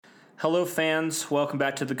Hello, fans. Welcome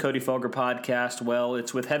back to the Cody Felger podcast. Well,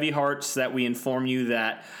 it's with heavy hearts that we inform you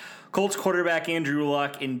that Colts quarterback Andrew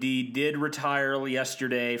Luck indeed did retire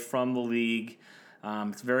yesterday from the league.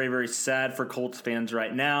 It's very, very sad for Colts fans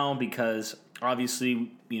right now because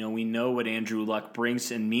obviously, we know what Andrew Luck brings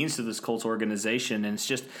and means to this Colts organization. And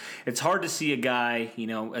it's hard to see a guy,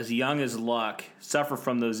 as young as Luck suffer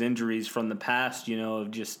from those injuries from the past, of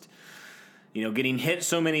just getting hit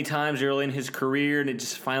so many times early in his career and it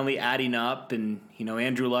just finally adding up. And,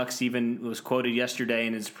 Andrew Luck even was quoted yesterday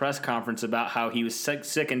in his press conference about how he was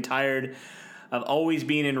sick and tired of always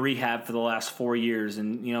being in rehab for the last 4 years.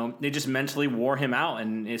 And, it just mentally wore him out.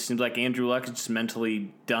 And it seems like Andrew Luck is just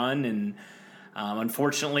mentally done and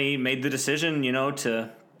unfortunately made the decision, to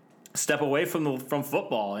step away from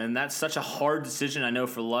football. And that's such a hard decision, I know,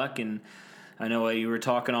 for Luck. And I know you were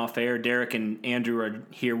talking off air. Derek and Andrew are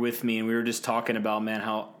here with me, and we were just talking about, man,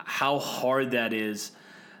 how hard that is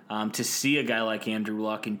to see a guy like Andrew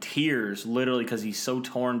Luck in tears, literally, because he's so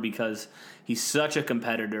torn, because he's such a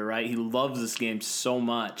competitor, right? He loves this game so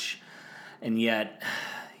much, and yet,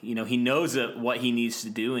 he knows what he needs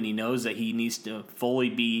to do, and he knows that he needs to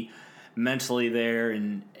fully be mentally there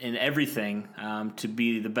and everything to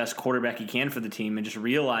be the best quarterback he can for the team, and just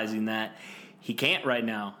realizing that he can't right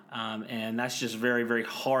now, and that's just very, very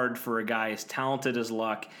hard for a guy as talented as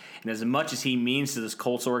Luck and as much as he means to this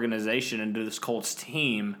Colts organization and to this Colts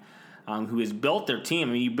team, who has built their team.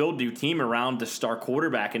 I mean, you build your team around the star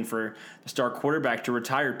quarterback, and for the star quarterback to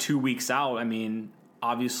retire 2 weeks out, I mean,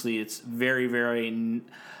 obviously it's very, very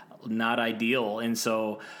not ideal. And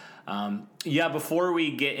so, before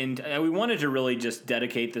we get into, we wanted to really just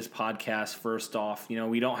dedicate this podcast first off.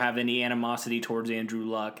 We don't have any animosity towards Andrew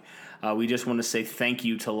Luck. We just want to say thank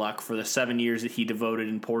you to Luck for the 7 years that he devoted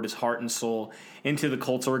and poured his heart and soul into the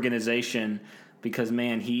Colts organization, because,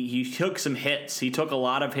 man, he took some hits. He took a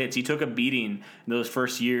lot of hits. He took a beating in those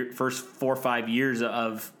first 4 or 5 years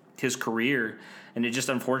of his career, and it just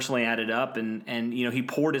unfortunately added up. And he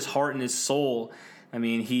poured his heart and his soul. I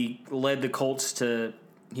mean, he led the Colts to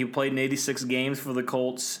 – he played in 86 games for the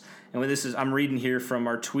Colts. And I'm reading here from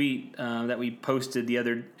our tweet that we posted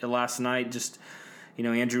last night, just –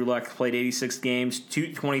 Andrew Luck played 86 games,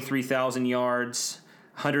 23,000 yards,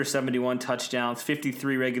 171 touchdowns,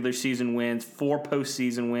 53 regular season wins, 4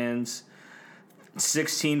 postseason wins,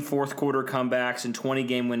 16 fourth-quarter comebacks, and 20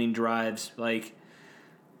 game-winning drives.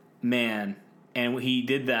 Man. And he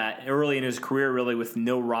did that early in his career, really, with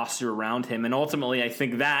no roster around him. And ultimately, I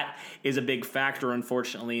think that is a big factor,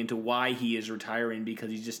 unfortunately, into why he is retiring, because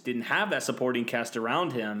he just didn't have that supporting cast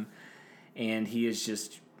around him. And he is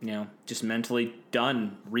just mentally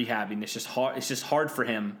done rehabbing. It's just hard for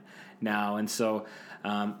him now. And so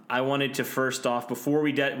I wanted to first off, before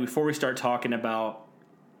we start talking about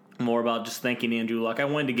more about just thanking Andrew Luck, I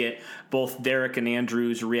wanted to get both Derek and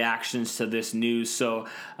Andrew's reactions to this news. So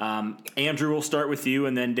Andrew, we'll start with you,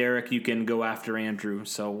 and then Derek, you can go after Andrew.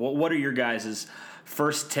 So what are your guys'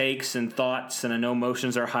 first takes and thoughts? And I know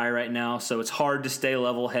emotions are high right now, so it's hard to stay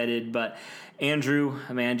level-headed. But Andrew,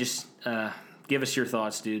 man, just give us your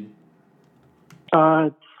thoughts, dude.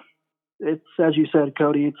 It's as you said,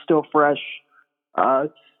 Cody. It's still fresh.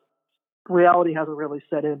 Reality hasn't really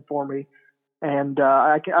set in for me, and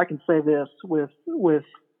I can say this with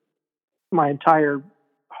my entire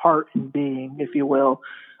heart and being, if you will.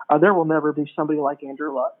 There will never be somebody like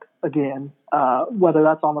Andrew Luck again, whether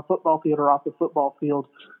that's on the football field or off the football field.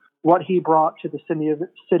 What he brought to the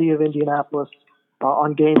city of Indianapolis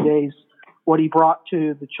on game days, what he brought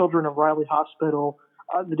to the children of Riley Hospital,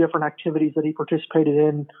 the different activities that he participated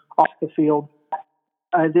in off the field.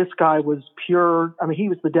 This guy was pure. I mean, he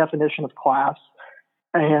was the definition of class,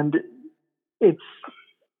 and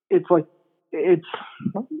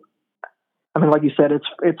like you said,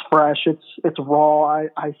 it's fresh, it's raw.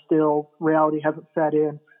 I still, reality hasn't set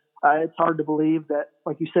in. It's hard to believe that,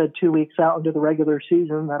 like you said, 2 weeks out into the regular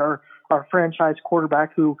season, that our franchise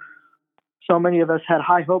quarterback, who so many of us had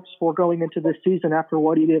high hopes for going into this season after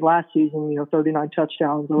what he did last season, 39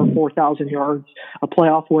 touchdowns, over 4,000 yards, a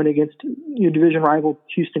playoff win against division rival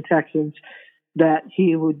Houston Texans, that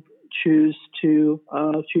he would choose to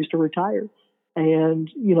retire. And,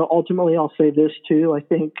 ultimately I'll say this too. I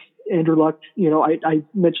think Andrew Luck, I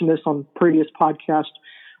mentioned this on previous podcast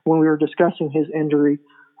when we were discussing his injury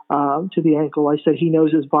to the ankle. I said he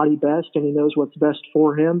knows his body best and he knows what's best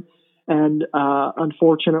for him. And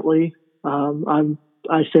unfortunately,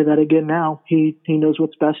 I say that again now. He knows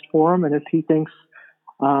what's best for him, and if he thinks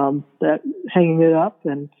that hanging it up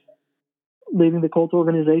and leaving the Colts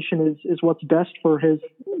organization is what's best for his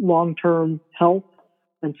long-term health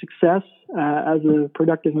and success as a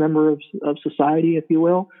productive member of society, if you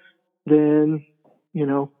will, then,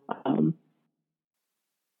 yeah.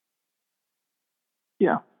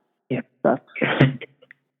 That's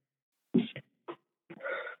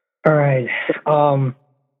all right.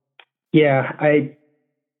 It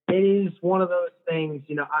is one of those things,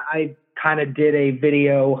 I kind of did a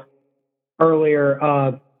video earlier.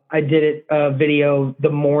 I did a video the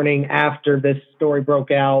morning after this story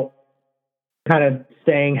broke out, kind of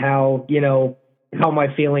saying how, how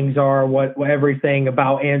my feelings are, what everything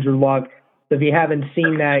about Andrew Luck. So if you haven't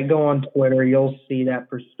seen that, go on Twitter. You'll see that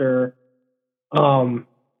for sure.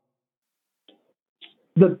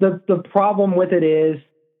 The problem with it is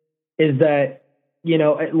that,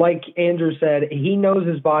 like Andrew said, he knows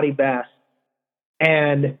his body best.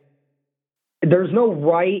 And there's no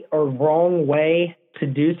right or wrong way to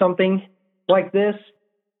do something like this.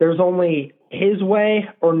 There's only his way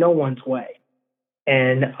or no one's way.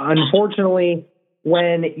 And unfortunately,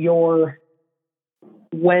 when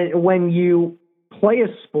you play a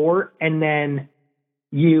sport and then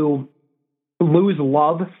you lose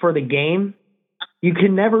love for the game, you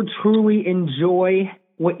can never truly enjoy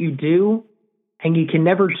what you do, and you can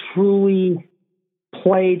never truly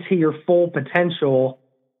play to your full potential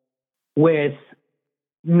with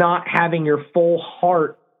not having your full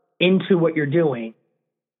heart into what you're doing.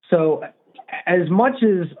 So as much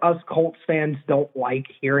as us Colts fans don't like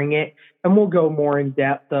hearing it, and we'll go more in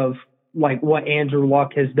depth of like what Andrew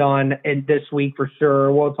Luck has done in this week for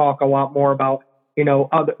sure. We'll talk a lot more about,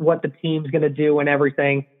 what the team's going to do and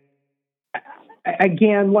everything.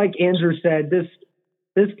 Again, like Andrew said, this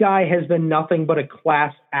guy has been nothing but a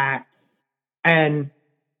class act. And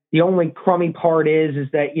the only crummy part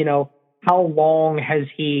is that, how long has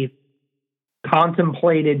he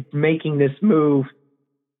contemplated making this move?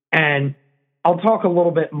 And I'll talk a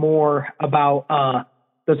little bit more about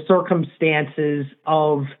the circumstances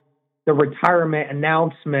of the retirement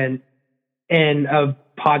announcement in a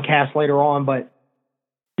podcast later on. But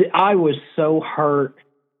I was so hurt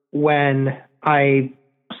when I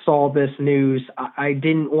saw this news. I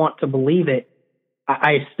didn't want to believe it.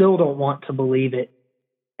 I still don't want to believe it.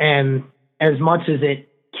 And as much as it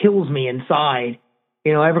kills me inside,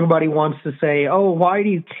 everybody wants to say, oh, why do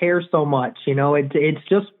you care so much? It's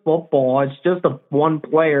just football. It's just one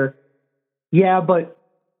player. Yeah, but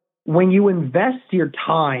when you invest your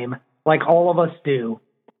time, like all of us do,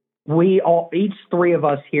 each three of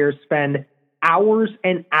us here spend hours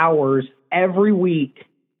and hours every week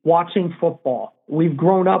watching football. We've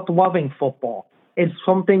grown up loving football. It's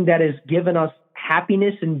something that has given us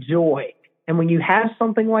happiness and joy. And when you have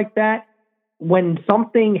something like that, when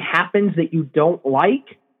something happens that you don't like,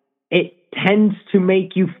 it tends to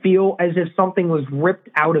make you feel as if something was ripped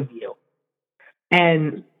out of you.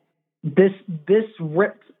 And this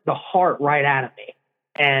ripped the heart right out of me.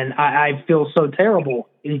 And I feel so terrible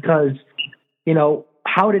because,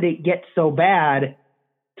 how did it get so bad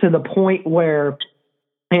to the point where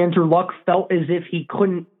Andrew Luck felt as if he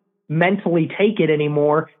couldn't mentally take it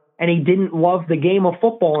anymore and he didn't love the game of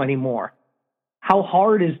football anymore? How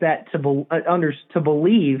hard is that to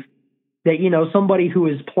believe that, somebody who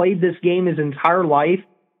has played this game his entire life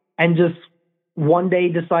and just one day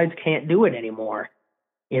decides can't do it anymore?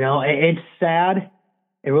 It's sad.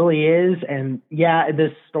 It really is. And yeah,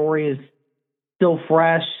 this story is still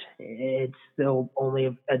fresh. It's still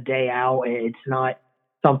only a day out. It's not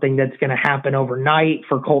something that's going to happen overnight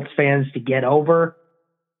for Colts fans to get over.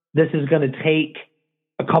 This is going to take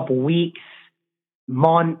a couple weeks,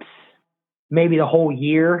 months, maybe the whole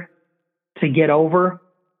year to get over.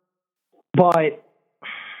 But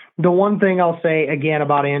the one thing I'll say again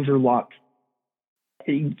about Andrew Luck,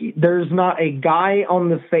 there's not a guy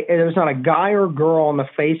or girl on the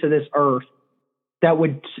face of this earth that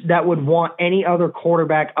would want any other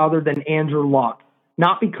quarterback other than Andrew Luck.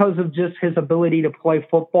 Not because of just his ability to play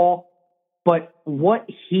football, but what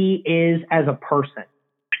he is as a person.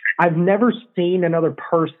 I've never seen another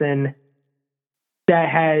person that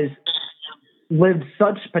has lived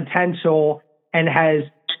such potential and has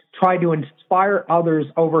tried to inspire others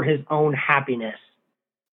over his own happiness.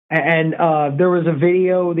 And there was a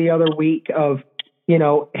video the other week of,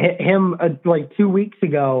 him like 2 weeks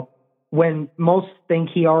ago when most think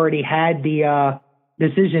he already had the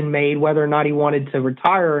decision made whether or not he wanted to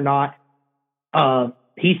retire or not.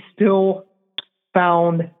 He still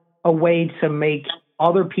found a way to make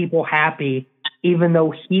other people happy, even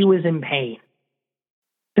though he was in pain.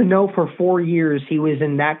 To know for 4 years he was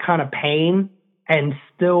in that kind of pain and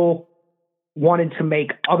still wanted to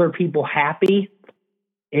make other people happy,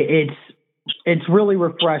 it's really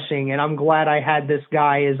refreshing. And I'm glad I had this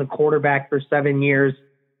guy as a quarterback for 7 years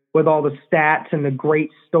with all the stats and the great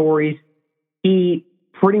stories. He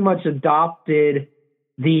pretty much adopted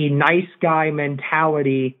the nice guy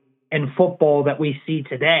mentality in football that we see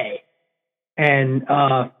today. And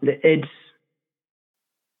it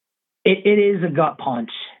is a gut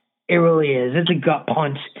punch. It really is. It's a gut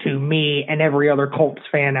punch to me and every other Colts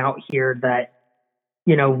fan out here that,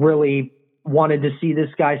 really wanted to see this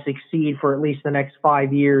guy succeed for at least the next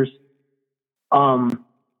 5 years.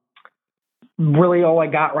 Really all I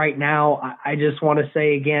got right now. I just want to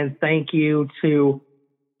say again, thank you to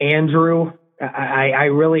Andrew. I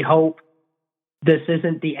really hope this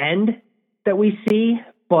isn't the end that we see,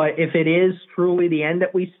 but if it is truly the end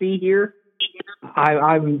that we see here,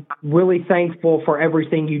 I'm really thankful for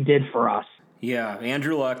everything you did for us. Yeah,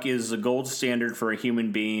 Andrew Luck is the gold standard for a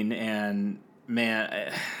human being, and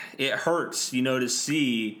man, it hurts, to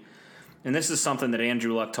see, and this is something that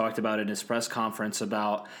Andrew Luck talked about in his press conference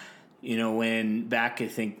about, when back, I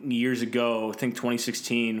think, years ago,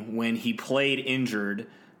 2016, when he played injured,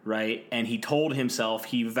 right, and he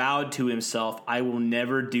vowed to himself, I will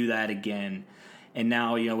never do that again. And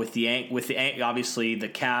now, with the obviously the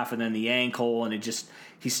calf and then the ankle, and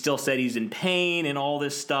he still said he's in pain and all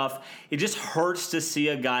this stuff. It just hurts to see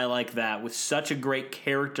a guy like that with such a great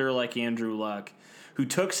character like Andrew Luck, who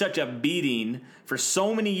took such a beating for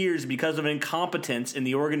so many years because of incompetence in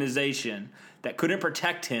the organization that couldn't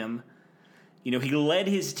protect him. He led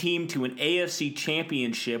his team to an AFC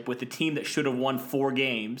championship with a team that should have won 4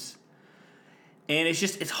 games. And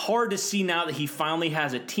it's hard to see now that he finally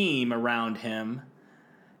has a team around him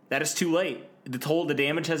that it's too late. The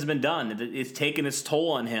damage has been done. It's taken its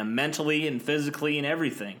toll on him mentally and physically and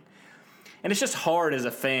everything. And it's just hard as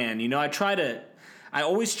a fan. I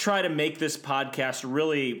always try to make this podcast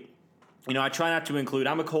really, I try not to include,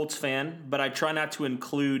 I'm a Colts fan, but I try not to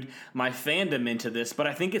include my fandom into this. But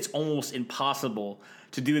I think it's almost impossible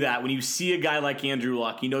to do that when you see a guy like Andrew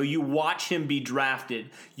Luck. You watch him be drafted.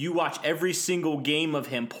 You watch every single game of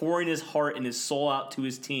him pouring his heart and his soul out to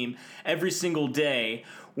his team every single day,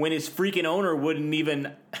 when his freaking owner wouldn't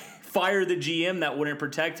even fire the GM that wouldn't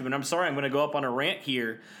protect him. And I'm sorry, I'm going to go up on a rant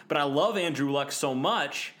here, but I love Andrew Luck so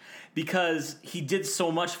much because he did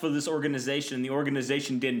so much for this organization, and the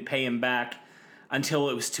organization didn't pay him back until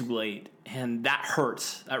it was too late. And that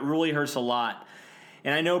hurts. That really hurts a lot.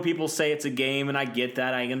 And I know people say it's a game, and I get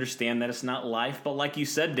that. I understand that it's not life. But like you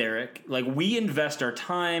said, Derek, we invest our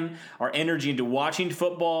time, our energy into watching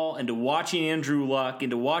football, into watching Andrew Luck,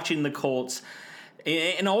 into watching the Colts.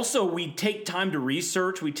 And also we take time to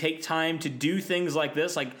research. We take time to do things like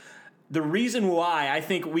this. The reason why I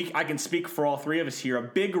think I can speak for all three of us here, a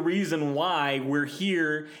big reason why we're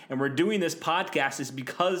here and we're doing this podcast is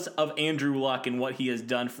because of Andrew Luck and what he has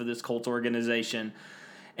done for this Colts organization.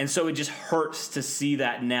 And so it just hurts to see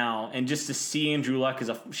that now, and just to see Andrew Luck as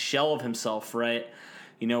a shell of himself, right?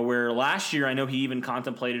 Where last year I know he even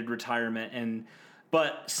contemplated retirement.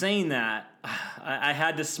 But saying that, I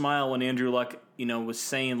had to smile when Andrew Luck, was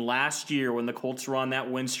saying last year when the Colts were on that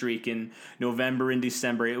win streak in November and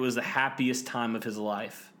December, it was the happiest time of his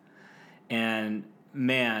life. And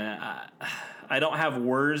man, I don't have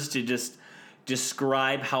words to just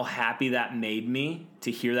describe how happy that made me to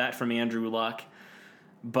hear that from Andrew Luck.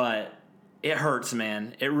 But it hurts,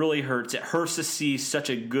 man. It really hurts. It hurts to see such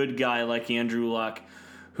a good guy like Andrew Luck,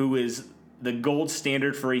 who is the gold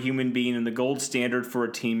standard for a human being and the gold standard for a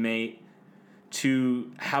teammate, to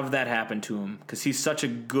have that happen to him, because he's such a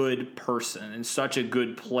good person and such a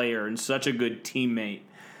good player and such a good teammate.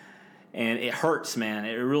 And it hurts, man.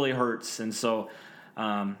 It really hurts. And so,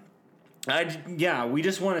 we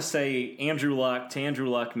just want to say Andrew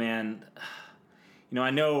Luck, man.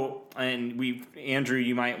 I know, and Andrew,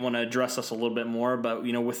 you might want to address us a little bit more, but,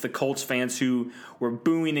 with the Colts fans who were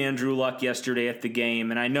booing Andrew Luck yesterday at the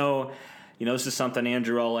game, and I know, this is something,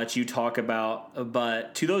 Andrew, I'll let you talk about,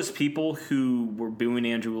 but to those people who were booing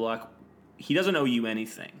Andrew Luck, he doesn't owe you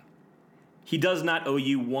anything. He does not owe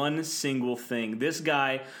you one single thing. This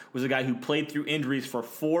guy was a guy who played through injuries for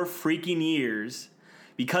 4 freaking years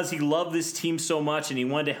because he loved this team so much and he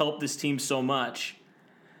wanted to help this team so much.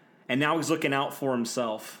 And now he's looking out for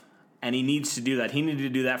himself, and he needs to do that. He needed to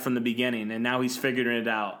do that from the beginning, and now he's figuring it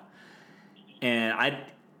out. And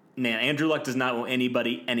Andrew Luck does not owe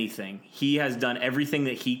anybody anything. He has done everything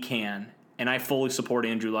that he can, and I fully support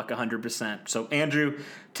Andrew Luck 100%. So, Andrew,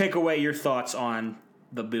 take away your thoughts on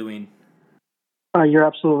the booing. You're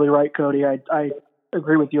absolutely right, Cody. I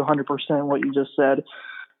agree with you 100% what you just said.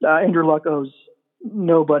 Andrew Luck owes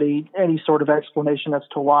nobody any sort of explanation as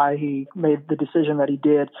to why he made the decision that he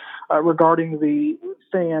did. Regarding the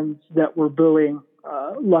fans that were booing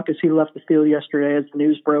Luck as he left the field yesterday, as the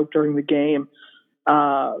news broke during the game,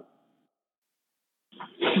 there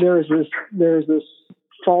is this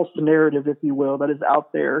false narrative, if you will, that is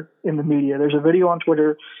out there in the media. There's a video on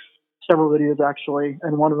Twitter, several videos actually,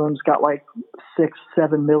 and one of them's got like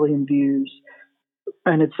 6-7 million views.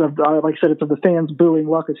 And it's of, like I said, it's of the fans booing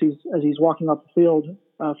Luck as he's walking off the field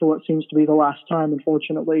for what seems to be the last time,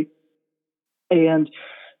 unfortunately. And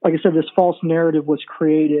like I said, this false narrative was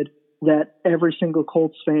created that every single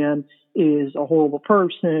Colts fan is a horrible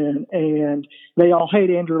person and they all hate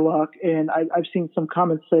Andrew Luck. And I've seen some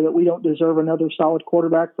comments say that we don't deserve another solid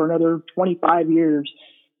quarterback for another 25 years.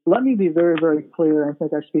 Let me be very, very clear. I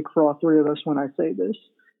think I speak for all three of us when I say this.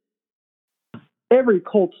 Every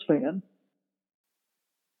Colts fan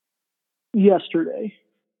yesterday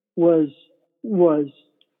was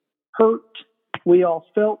hurt. We all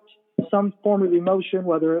felt some form of emotion,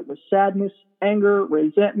 whether it was sadness, anger,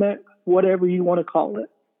 resentment, whatever you want to call it.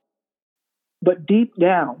 But deep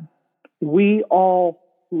down, we all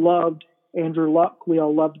loved Andrew Luck. We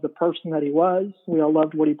all loved the person that he was. We all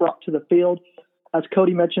loved what he brought to the field. As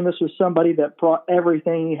Cody mentioned, this was somebody that brought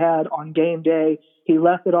everything he had on game day. He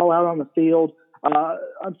left it all out on the field.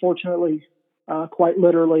 Unfortunately, quite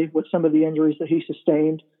literally, with some of the injuries that he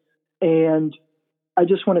sustained. And I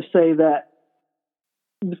just want to say that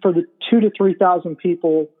for the 2,000 to 3,000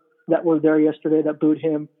 people that were there yesterday that booed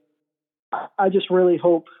him, I just really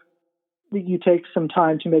hope that you take some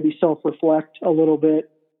time to maybe self-reflect a little bit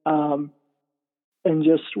and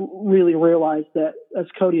just really realize that, as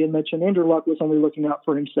Cody had mentioned, Andrew Luck was only looking out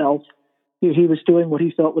for himself. He was doing what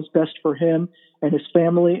he felt was best for him and his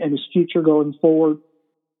family and his future going forward.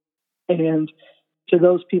 And to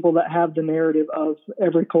those people that have the narrative of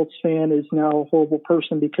every Colts fan is now a horrible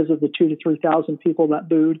person because of the 2,000 to 3,000 people that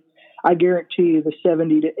booed, I guarantee you the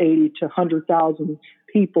 70 to 80 to 100,000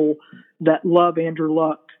 people that love Andrew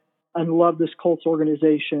Luck and love this Colts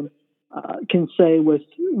organization can say with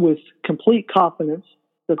complete confidence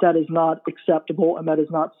that that is not acceptable and that is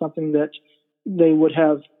not something that they would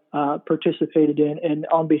have participated in. And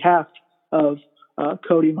on behalf of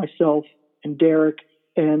Cody, myself, and Derek,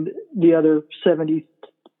 and the other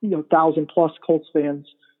 70,000 plus Colts fans,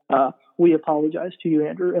 we apologize to you,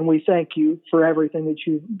 Andrew, and we thank you for everything that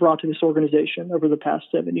you've brought to this organization over the past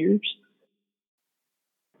 7 years.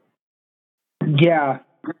 Yeah,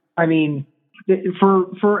 I mean,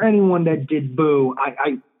 for anyone that did boo,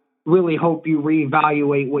 I really hope you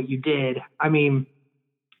reevaluate what you did. I mean,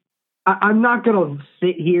 I'm not going to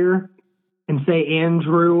sit here and say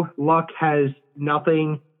Andrew Luck has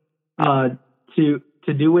nothing to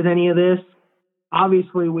do with any of this.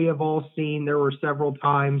 Obviously, we have all seen there were several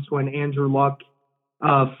times when Andrew Luck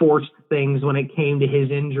forced things when it came to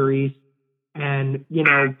his injuries and,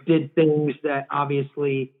 did things that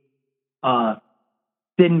obviously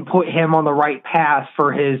didn't put him on the right path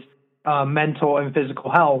for his mental and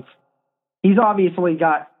physical health. He's obviously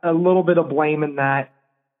got a little bit of blame in that.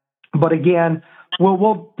 But again,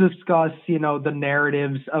 we'll discuss, the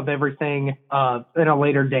narratives of everything in a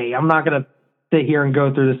later day. I'm not going to sit here and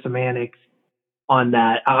go through the semantics on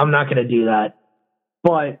that. I'm not going to do that.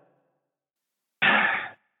 But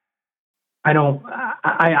I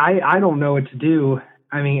don't know what to do.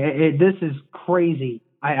 I mean, this is crazy.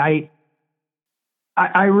 I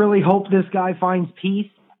really hope this guy finds peace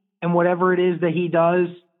in whatever it is that he does.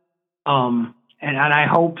 And I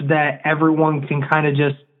hope that everyone can kind of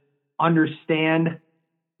just understand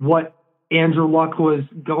what Andrew Luck was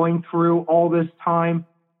going through all this time.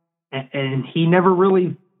 And he never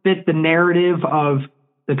really fit the narrative of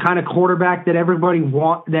the kind of quarterback that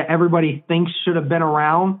everybody thinks should have been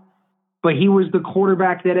around. But he was the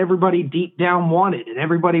quarterback that everybody deep down wanted and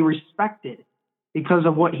everybody respected because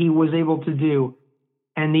of what he was able to do.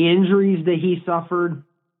 And the injuries that he suffered,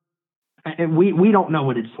 and we don't know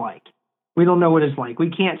what it's like. We don't know what it's like.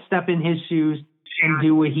 We can't step in his shoes and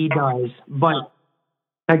do what he does. But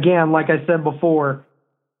again, like I said before,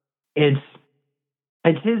 it's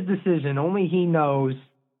his decision. Only he knows.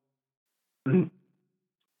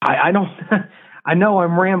 I don't. I know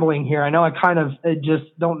I'm rambling here. I know I kind of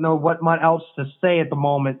just don't know what else to say at the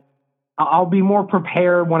moment. I'll be more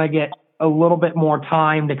prepared when I get a little bit more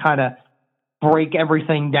time to kind of break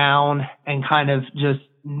everything down and kind of just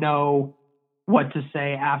know what to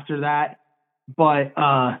say after that. But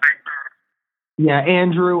yeah,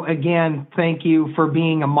 Andrew, again, thank you for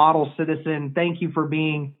being a model citizen. Thank you for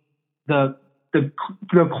being the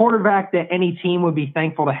quarterback that any team would be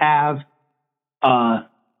thankful to have.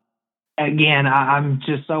 Again, I'm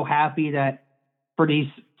just so happy that for these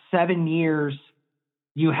 7 years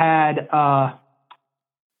you had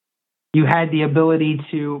the ability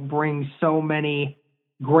to bring so many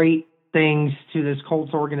great things to this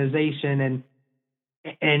Colts organization,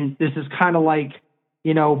 and this is kind of like,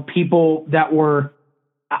 people that were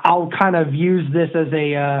I'll kind of use this as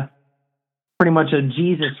a pretty much a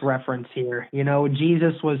Jesus reference here. You know,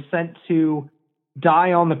 Jesus was sent to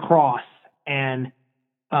die on the cross, and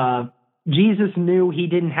Jesus knew he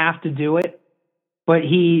didn't have to do it, but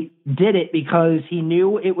he did it because he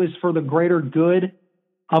knew it was for the greater good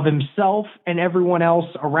of himself and everyone else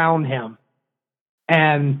around him.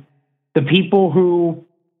 And the people who,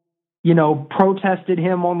 you know, protested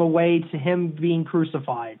him on the way to him being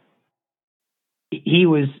crucified, he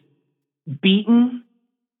was beaten,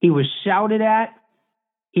 he was shouted at,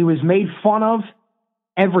 he was made fun of,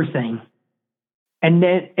 everything.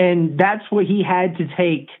 And that's what he had to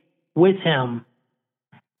take with him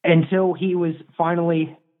until he was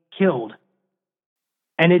finally killed.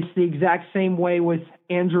 And it's the exact same way with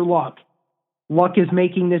Andrew Luck. Luck is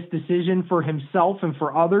making this decision for himself and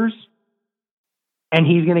for others, and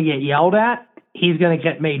he's going to get yelled at. He's going to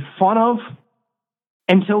get made fun of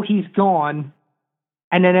until he's gone,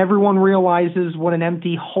 and then everyone realizes what an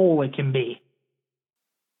empty hole it can be.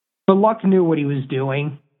 But Luck knew what he was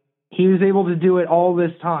doing. He was able to do it all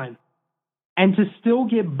this time. And to still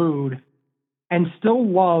get booed and still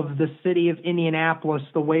love the city of Indianapolis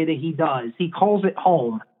the way that he does. He calls it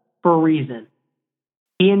home for a reason.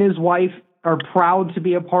 He and his wife are proud to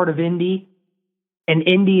be a part of Indy, and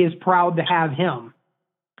Indy is proud to have him.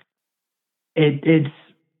 It's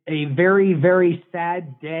a very, very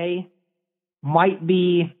sad day. Might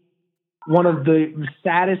be one of the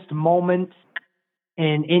saddest moments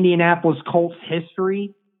in Indianapolis Colts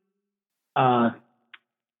history.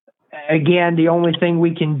 Again, the only thing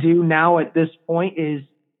we can do now at this point is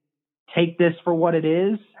take this for what it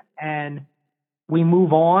is, and we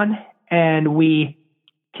move on, and we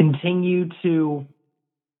continue to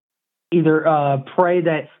either pray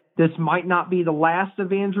that this might not be the last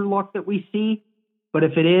of Andrew Luck that we see, but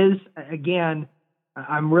if it is, again,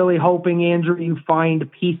 I'm really hoping, Andrew, you find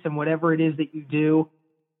peace in whatever it is that you do,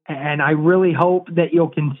 and I really hope that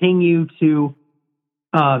you'll continue to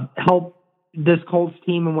help this Colts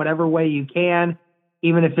team in whatever way you can,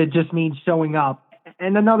 even if it just means showing up.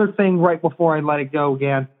 And another thing right before I let it go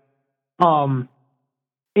again,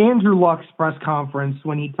 Andrew Luck's press conference,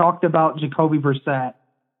 when he talked about Jacoby Brissett,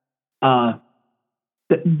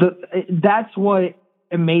 that's what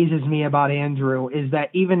amazes me about Andrew, is that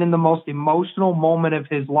even in the most emotional moment of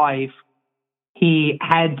his life, he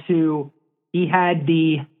had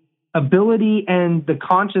the ability and the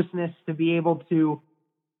consciousness to be able to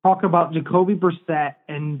talk about Jacoby Brissett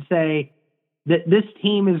and say that this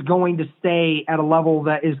team is going to stay at a level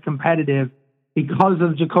that is competitive because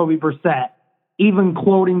of Jacoby Brissett, even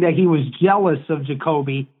quoting that he was jealous of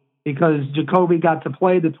Jacoby because Jacoby got to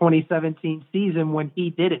play the 2017 season when he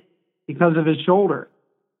did it because of his shoulder.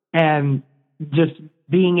 And just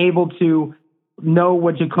being able to know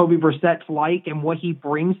what Jacoby Brissett's like and what he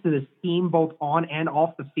brings to this team, both on and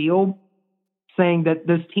off the field, saying that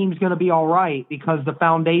this team's going to be all right because the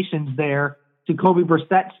foundation's there, Jacoby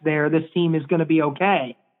Brissett's there, this team is going to be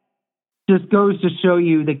okay. Just goes to show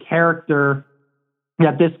you the character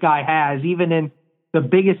that this guy has, even in the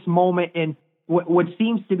biggest moment in what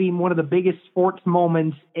seems to be one of the biggest sports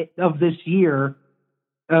moments of this year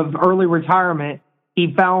of early retirement.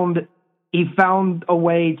 He found a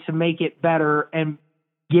way to make it better and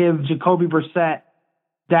give Jacoby Brissett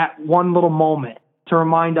that one little moment to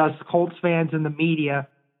remind us Colts fans and the media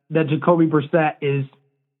that Jacoby Brissett is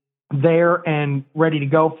there and ready to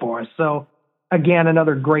go for us. So, again,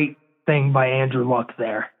 another great thing by Andrew Luck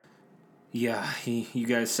there. Yeah, you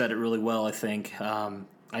guys said it really well, I think.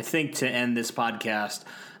 I think to end this podcast,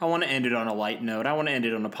 I want to end it on a light note. I want to end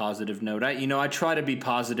it on a positive note. I try to be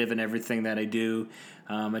positive in everything that I do.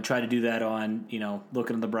 I try to do that on,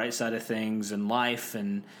 looking at the bright side of things in life,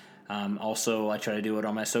 and also I try to do it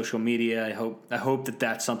on my social media. I hope that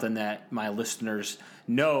that's something that my listeners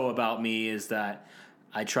know about me, is that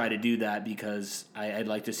I try to do that because I'd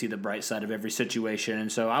like to see the bright side of every situation. And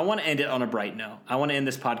so I want to end it on a bright note. I want to end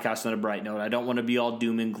this podcast on a bright note. I don't want to be all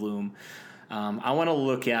doom and gloom. I want to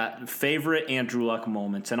look at favorite Andrew Luck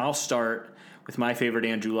moments, and I'll start with my favorite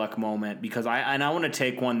Andrew Luck moment because I want to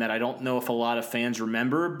take one that I don't know if a lot of fans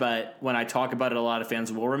remember, but when I talk about it, a lot of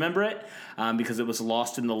fans will remember it because it was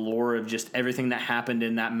lost in the lore of just everything that happened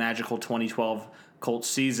in that magical 2012 Colts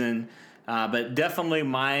season. But definitely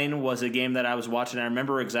mine was a game that I was watching. I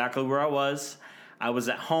remember exactly where I was. I was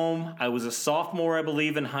at home. I was a sophomore, I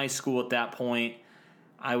believe, in high school at that point.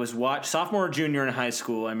 I was sophomore or junior in high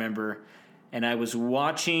school, I remember. And I was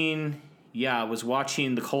watching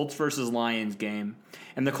the Colts versus Lions game.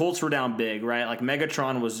 And the Colts were down big, right? Like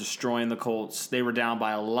Megatron was destroying the Colts. They were down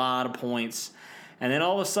by a lot of points. And then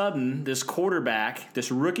all of a sudden, this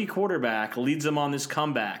rookie quarterback, leads them on this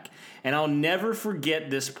comeback. And I'll never forget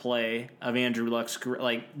this play of Andrew Luck's career.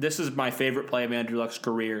 Like, this is my favorite play of Andrew Luck's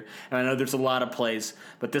career. And I know there's a lot of plays,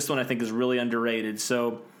 but this one I think is really underrated.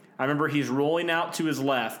 So I remember he's rolling out to his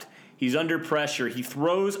left. He's under pressure. He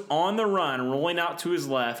throws on the run, rolling out to his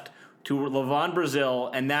left to Levon Brazil,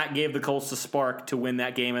 and that gave the Colts the spark to win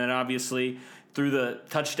that game. And then obviously through the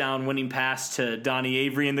touchdown winning pass to Donnie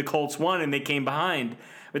Avery, and the Colts won, and they came behind.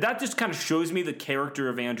 But that just kind of shows me the character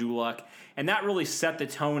of Andrew Luck, and that really set the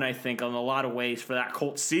tone, I think, in a lot of ways for that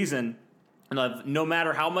Colts season. No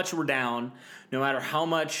matter how much we're down, no matter how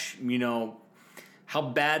much, how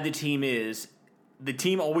bad the team is, the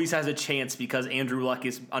team always has a chance because Andrew Luck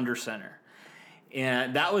is under center.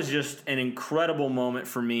 And that was just an incredible moment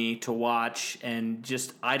for me to watch and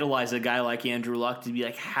just idolize a guy like Andrew Luck, to be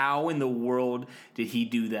like, how in the world did he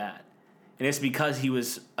do that? And it's because he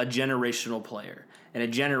was a generational player and a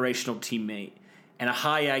generational teammate and a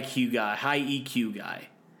high IQ guy, high EQ guy.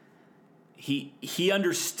 He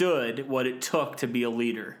understood what it took to be a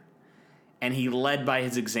leader, and he led by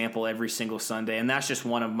his example every single Sunday. And that's just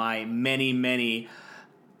one of my many, many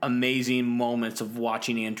amazing moments of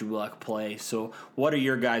watching Andrew Luck play. So what are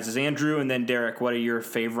your guys', Andrew and then Derek, what are your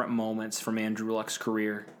favorite moments from Andrew Luck's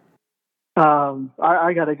career?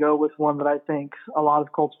 I got to go with one that I think a lot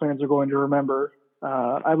of Colts fans are going to remember.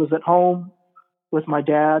 I was at home with my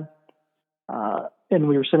dad, and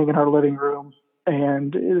we were sitting in our living room,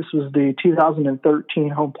 and this was the 2013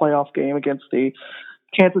 home playoff game against the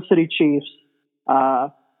Kansas City Chiefs.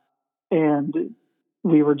 And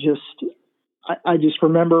we were I just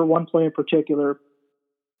remember one play in particular,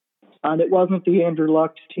 and it wasn't the Andrew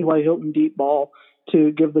Luck T.Y. Hilton deep ball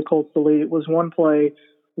to give the Colts the lead. It was one play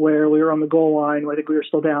where we were on the goal line. I think we were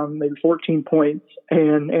still down maybe 14 points,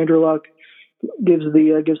 and Andrew Luck gives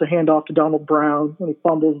a handoff to Donald Brown when he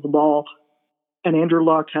fumbles the ball, and Andrew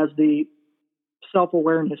Luck has the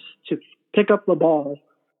self-awareness to pick up the ball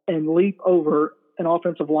and leap over an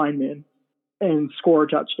offensive lineman and score a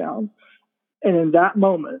touchdown. And in that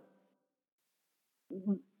moment,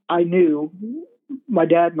 I knew, my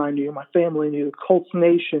dad and I knew, my family knew, Colts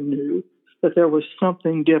Nation knew that there was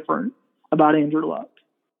something different about Andrew Luck.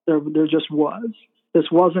 There just was. This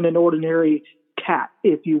wasn't an ordinary cat,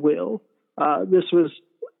 if you will. This was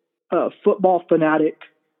a football fanatic,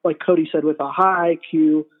 like Cody said, with a high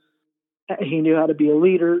IQ. He knew how to be a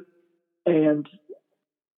leader. And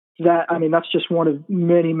that's just one of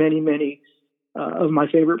many, many, many of my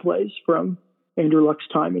favorite plays from Andrew Luck's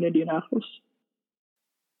time in Indianapolis.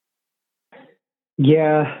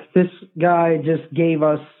 Yeah, this guy gave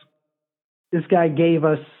us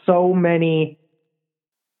so many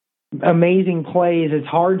amazing plays. It's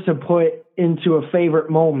hard to put into a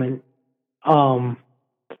favorite moment. I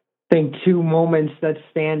think two moments that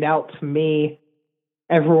stand out to me.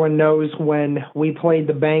 Everyone knows when we played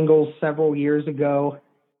the Bengals several years ago,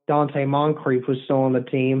 Dante Moncrief was still on the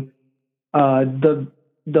team. The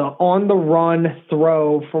on the run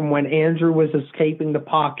throw from when Andrew was escaping the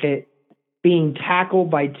pocket, being tackled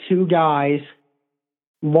by two guys,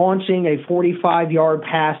 launching a 45-yard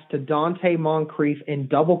pass to Dante Moncrief in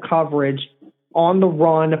double coverage on the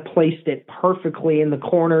run, placed it perfectly in the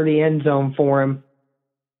corner of the end zone for him.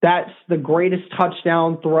 That's the greatest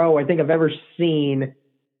touchdown throw I think I've ever seen.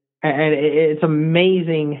 And it's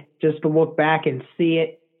amazing just to look back and see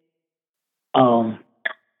it.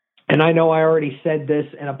 And I know I already said this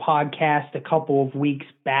in a podcast a couple of weeks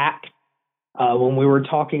back when we were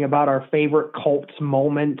talking about our favorite Colts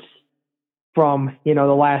moments from, the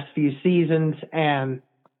last few seasons. And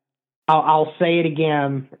I'll say it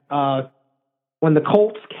again. When the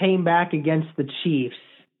Colts came back against the Chiefs,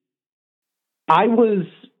 I was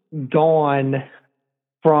gone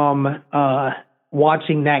from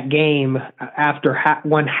watching that game after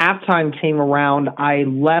when halftime came around. I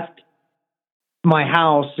left my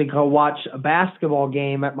house to go watch a basketball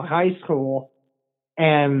game at my high school,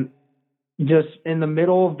 and just in the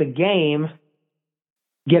middle of the game,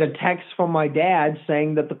 get a text from my dad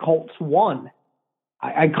saying that the Colts won.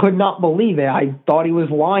 I could not believe it. I thought he was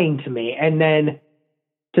lying to me. And then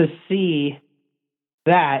to see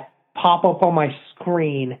that pop up on my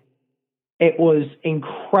screen, it was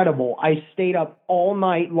incredible. I stayed up all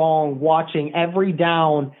night long watching every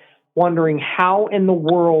down, wondering how in the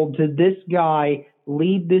world did this guy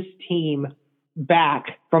lead this team back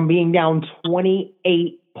from being down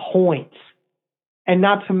 28 points. And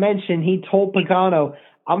not to mention, he told Pagano,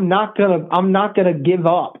 I'm not gonna give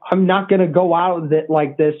up. I'm not gonna go out of it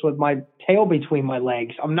like this with my tail between my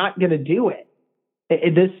legs. I'm not gonna do it.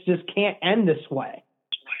 This just can't end this way.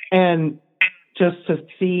 And just to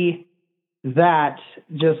see that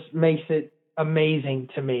just makes it amazing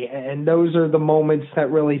to me. And those are the moments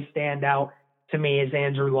that really stand out to me as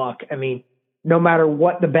Andrew Luck. I mean, no matter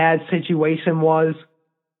what the bad situation was,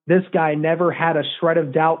 this guy never had a shred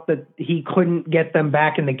of doubt that he couldn't get them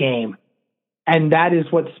back in the game. And that is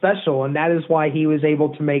what's special. And that is why he was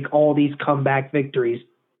able to make all these comeback victories.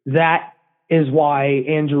 That is why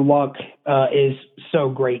Andrew Luck is so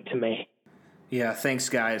great to me. Yeah, thanks,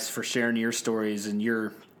 guys, for sharing your stories and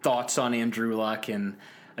your thoughts on Andrew Luck. And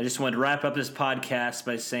I just wanted to wrap up this podcast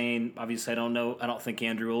by saying, obviously, I don't think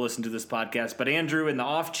Andrew will listen to this podcast, but Andrew, in the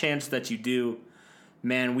off chance that you do,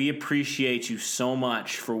 man, we appreciate you so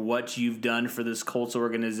much for what you've done for this Colts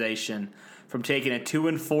organization, from taking a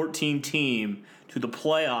 2-14 team to the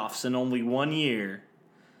playoffs in only 1 year,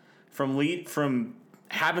 from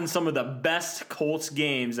having some of the best Colts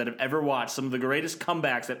games that I've ever watched, some of the greatest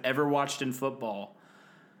comebacks I've ever watched in football,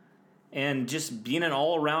 and just being an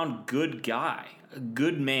all-around good guy, a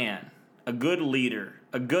good man, a good leader,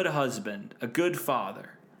 a good husband, a good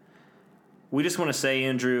father. We just want to say,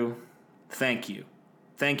 Andrew, thank you.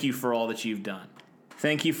 Thank you for all that you've done.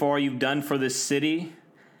 Thank you for all you've done for this city.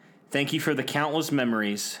 Thank you for the countless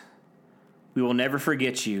memories. We will never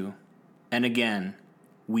forget you. And again,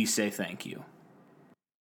 we say thank you.